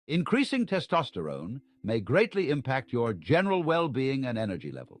Increasing testosterone may greatly impact your general well-being and energy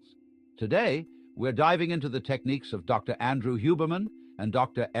levels. Today, we're diving into the techniques of Dr. Andrew Huberman and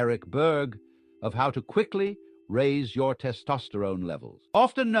Dr. Berg of how to quickly raise your testosterone levels.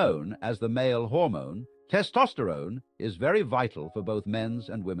 Often known as the male hormone, testosterone is very vital for both men's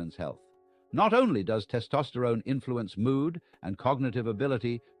and women's health. Not only does testosterone influence mood and cognitive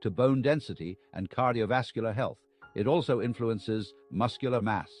ability to bone density and cardiovascular health, it also influences muscular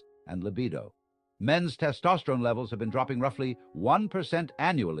mass and libido. Men's testosterone levels have been dropping roughly 1%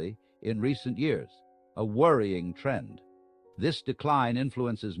 annually in recent years, a worrying trend. This decline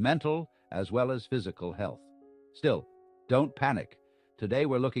influences mental as well as physical health. Still, don't panic. Today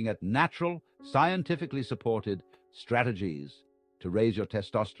we're looking at natural, scientifically supported strategies to raise your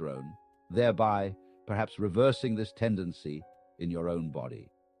testosterone, thereby perhaps reversing this tendency in your own body.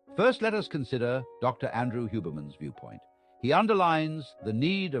 First, let us consider Dr. Andrew Huberman's viewpoint. He underlines the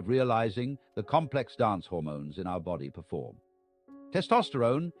need of realizing the complex dance hormones in our body perform.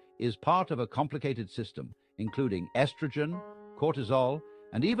 Testosterone is part of a complicated system, including estrogen, cortisol,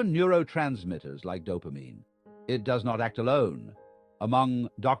 and even neurotransmitters like dopamine. It does not act alone. Among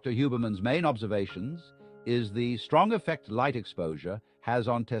Dr. Huberman's main observations is the strong effect light exposure has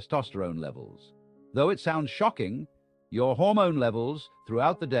on testosterone levels. Though it sounds shocking, your hormone levels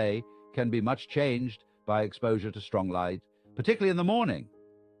throughout the day can be much changed by exposure to strong light, particularly in the morning.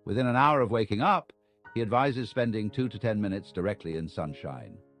 Within an hour of waking up, he advises spending 2 to 10 minutes directly in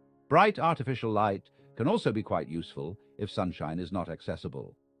sunshine. Bright artificial light can also be quite useful if sunshine is not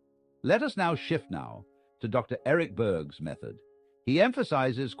accessible. Let us now shift to Dr. Berg's method. He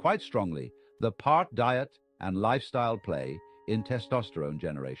emphasizes quite strongly the part diet and lifestyle play in testosterone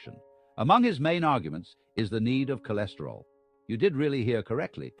generation. Among his main arguments is the need of cholesterol. You did really hear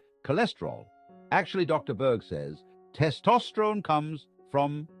correctly, cholesterol. Actually, Dr. Berg says testosterone comes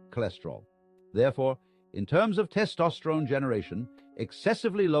from cholesterol. Therefore, in terms of testosterone generation,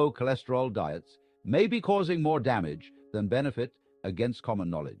 excessively low cholesterol diets may be causing more damage than benefit against common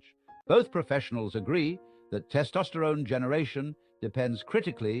knowledge. Both professionals agree that testosterone generation depends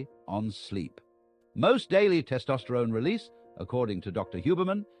critically on sleep. Most daily testosterone release, according to Dr.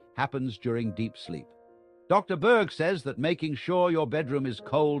 Huberman, happens during deep sleep. Dr. Berg says that making sure your bedroom is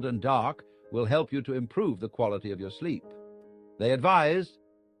cold and dark will help you to improve the quality of your sleep. They advise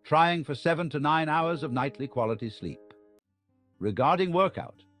trying for 7 to 9 hours of nightly quality sleep. Regarding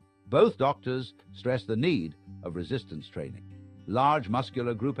workout, both doctors stress the need of resistance training. Large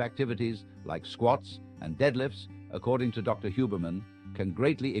muscular group activities like squats and deadlifts, according to Dr. Huberman, can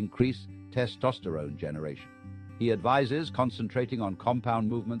greatly increase testosterone generation. He advises concentrating on compound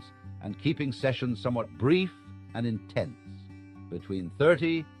movements and keeping sessions somewhat brief and intense, between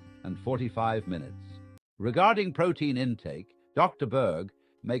 30 and 45 minutes. Regarding protein intake, Dr. Berg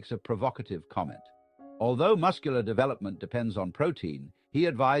makes a provocative comment. Although muscular development depends on protein, he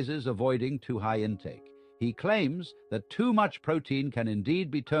advises avoiding too high intake. He claims that too much protein can indeed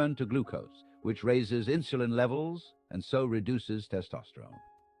be turned to glucose, which raises insulin levels and so reduces testosterone.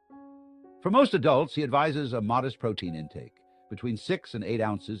 For most adults, he advises a modest protein intake, between 6 and 8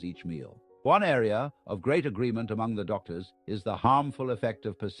 ounces each meal. One area of great agreement among the doctors is the harmful effect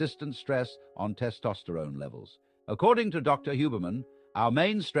of persistent stress on testosterone levels. According to Dr. Huberman, our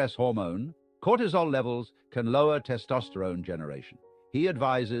main stress hormone, cortisol levels can lower testosterone generation. He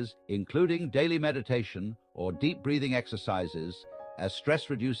advises including daily meditation or deep breathing exercises as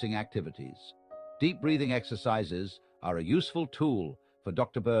stress-reducing activities. Deep breathing exercises are a useful tool for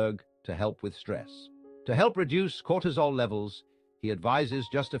Dr. Berg to help with stress. To help reduce cortisol levels, he advises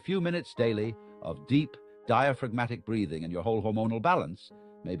just a few minutes daily of deep diaphragmatic breathing, and your whole hormonal balance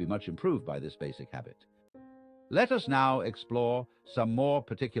may be much improved by this basic habit. Let us now explore some more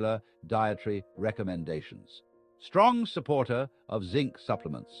particular dietary recommendations. Strong supporter of zinc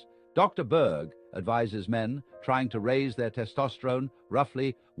supplements, Dr. Berg advises men trying to raise their testosterone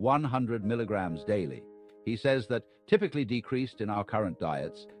roughly 100 milligrams daily. He says that, typically decreased in our current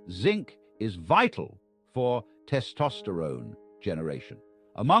diets, zinc is vital for testosterone generation.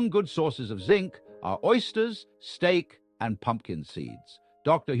 Among good sources of zinc are oysters, steak, and pumpkin seeds.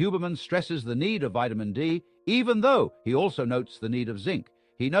 Dr. Huberman stresses the need of vitamin D, even though he also notes the need of zinc.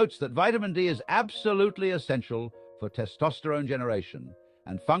 He notes that vitamin D is absolutely essential for testosterone generation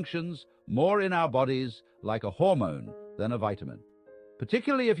and functions more in our bodies like a hormone than a vitamin.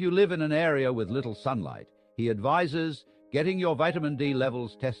 Particularly if you live in an area with little sunlight, he advises getting your vitamin D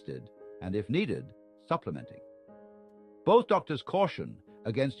levels tested and, if needed, supplementing. Both doctors caution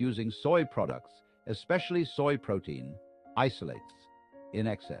against using soy products, especially soy protein isolates, in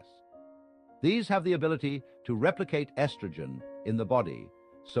excess. These have the ability to replicate estrogen in the body,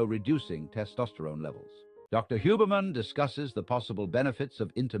 so reducing testosterone levels. Dr. Huberman discusses the possible benefits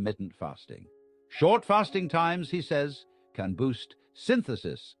of intermittent fasting. Short fasting times, he says, can boost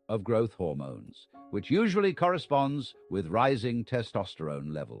synthesis of growth hormones, which usually corresponds with rising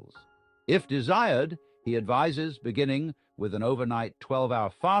testosterone levels. If desired, he advises beginning with an overnight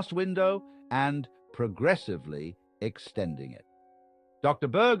 12-hour fast window and progressively extending it. Dr.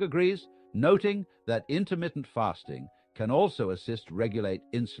 Berg agrees, noting that intermittent fasting can also assist regulate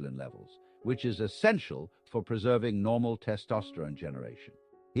insulin levels, which is essential for preserving normal testosterone generation.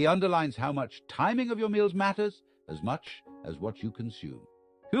 He underlines how much timing of your meals matters as much as what you consume.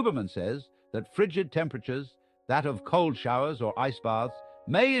 Huberman says that frigid temperatures, that of cold showers or ice baths,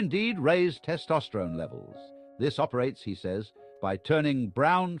 may indeed raise testosterone levels. This operates, he says, by turning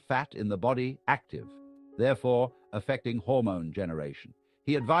brown fat in the body active, therefore affecting hormone generation.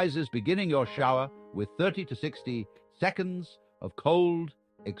 He advises beginning your shower with 30 to 60 seconds of cold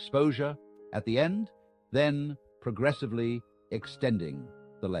exposure at the end, then progressively extending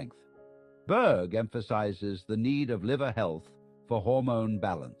the length. Berg emphasizes the need of liver health for hormone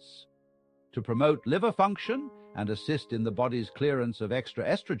balance. To promote liver function and assist in the body's clearance of extra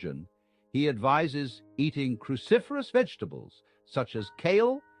estrogen, he advises eating cruciferous vegetables such as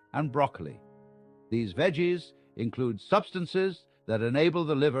kale and broccoli. These veggies include substances that enable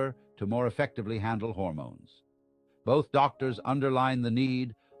the liver to more effectively handle hormones. Both doctors underline the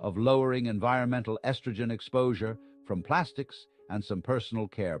need of lowering environmental estrogen exposure from plastics and some personal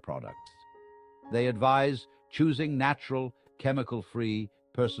care products. They advise choosing natural, chemical-free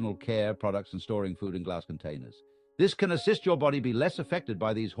personal care products and storing food in glass containers. This can assist your body be less affected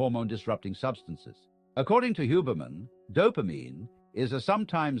by these hormone-disrupting substances. According to Huberman, dopamine is a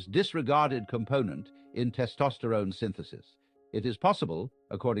sometimes disregarded component in testosterone synthesis. It is possible,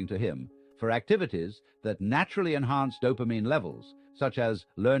 according to him, for activities that naturally enhance dopamine levels, such as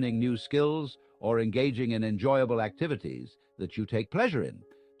learning new skills or engaging in enjoyable activities that you take pleasure in,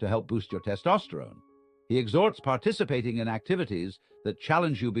 to help boost your testosterone. He exhorts participating in activities that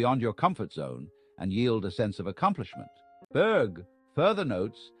challenge you beyond your comfort zone and yield a sense of accomplishment. Berg further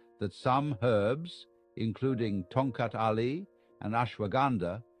notes that some herbs, including tonkat ali and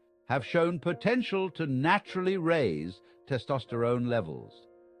ashwagandha, have shown potential to naturally raise testosterone levels.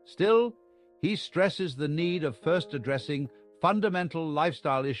 Still, he stresses the need of first addressing fundamental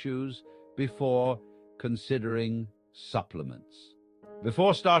lifestyle issues before considering supplements.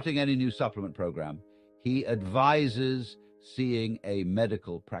 Before starting any new supplement program, he advises seeing a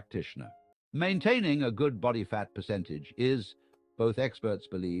medical practitioner. Maintaining a good body fat percentage is, both experts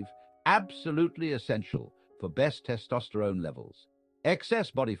believe, absolutely essential for best testosterone levels. Excess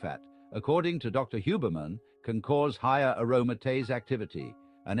body fat, according to Dr. Huberman, can cause higher aromatase activity,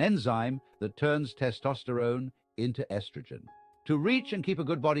 an enzyme that turns testosterone into estrogen. To reach and keep a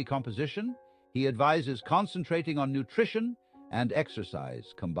good body composition, he advises concentrating on nutrition and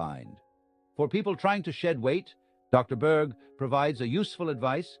exercise combined. For people trying to shed weight, Dr. Berg provides a useful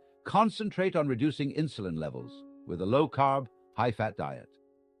advice: concentrate on reducing insulin levels with a low-carb, high-fat diet.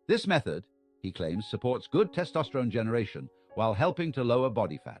 This method, he claims, supports good testosterone generation while helping to lower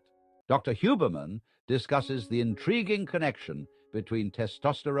body fat. Dr. Huberman discusses the intriguing connection between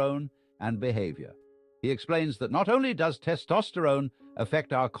testosterone and behavior. He explains that not only does testosterone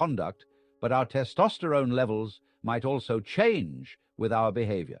affect our conduct, but our testosterone levels might also change with our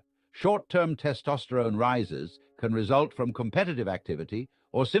behavior. Short-term testosterone rises can result from competitive activity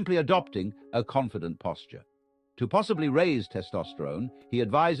or simply adopting a confident posture. To possibly raise testosterone, he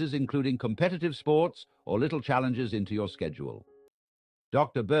advises including competitive sports or little challenges into your schedule.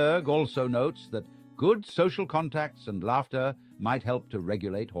 Dr. Berg also notes that good social contacts and laughter might help to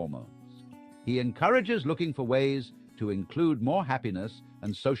regulate hormones. He encourages looking for ways to include more happiness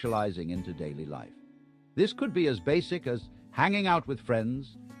and socializing into daily life. This could be as basic as hanging out with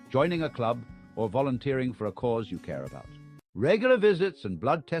friends, joining a club, or volunteering for a cause you care about. Regular visits and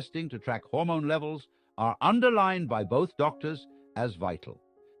blood testing to track hormone levels are underlined by both doctors as vital.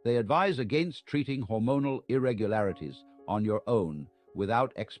 They advise against treating hormonal irregularities on your own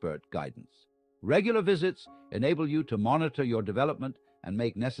without expert guidance. Regular visits enable you to monitor your development and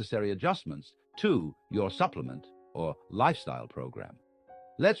make necessary adjustments to your supplement or lifestyle program.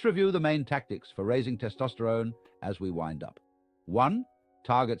 Let's review the main tactics for raising testosterone as we wind up. 1.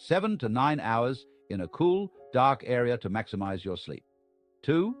 Target 7 to 9 hours in a cool, dark area to maximize your sleep.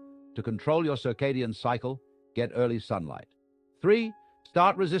 2. To control your circadian cycle, get early sunlight. 3.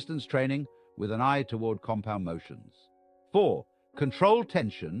 Start resistance training with an eye toward compound motions. 4. Control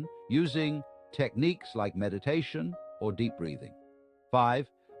tension using techniques like meditation or deep breathing. 5.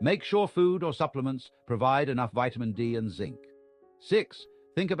 Make sure food or supplements provide enough vitamin D and zinc. 6.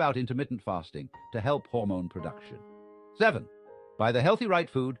 think about intermittent fasting to help hormone production. 7. Buy the healthy right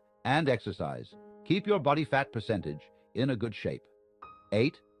food and exercise. Keep your body fat percentage in a good shape.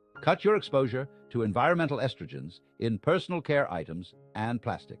 8. Cut your exposure to environmental estrogens in personal care items and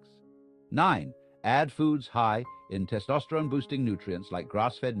plastics. 9. Add foods high in testosterone-boosting nutrients like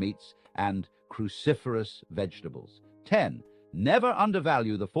grass-fed meats and cruciferous vegetables. 10. Never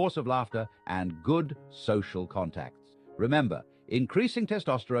undervalue the force of laughter and good social contacts. Remember, increasing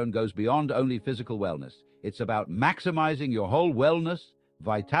testosterone goes beyond only physical wellness. It's about maximizing your whole wellness,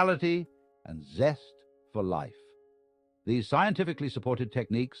 vitality, and zest for life. These scientifically supported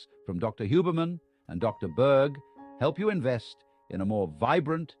techniques from Dr. Huberman and Dr. Berg help you invest in a more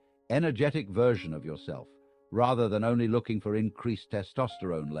vibrant, energetic version of yourself, rather than only looking for increased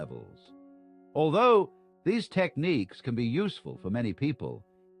testosterone levels. Although these techniques can be useful for many people,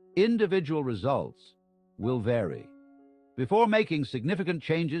 individual results will vary. Before making significant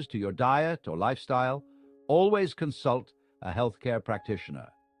changes to your diet or lifestyle, always consult a healthcare practitioner,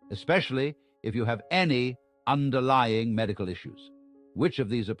 especially if you have any underlying medical issues. Which of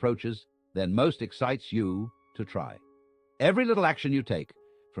these approaches then most excites you to try? Every little action you take,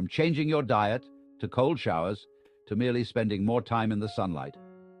 from changing your diet to cold showers to merely spending more time in the sunlight,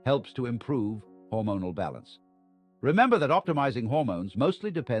 helps to improve hormonal balance. Remember that optimizing hormones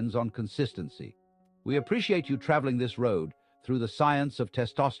mostly depends on consistency. We appreciate you traveling this road through the science of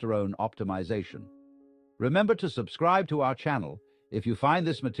testosterone optimization. Remember to subscribe to our channel if you find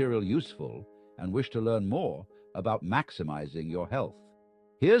this material useful and wish to learn more about maximizing your health.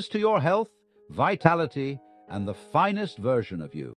 Here's to your health, vitality, and the finest version of you.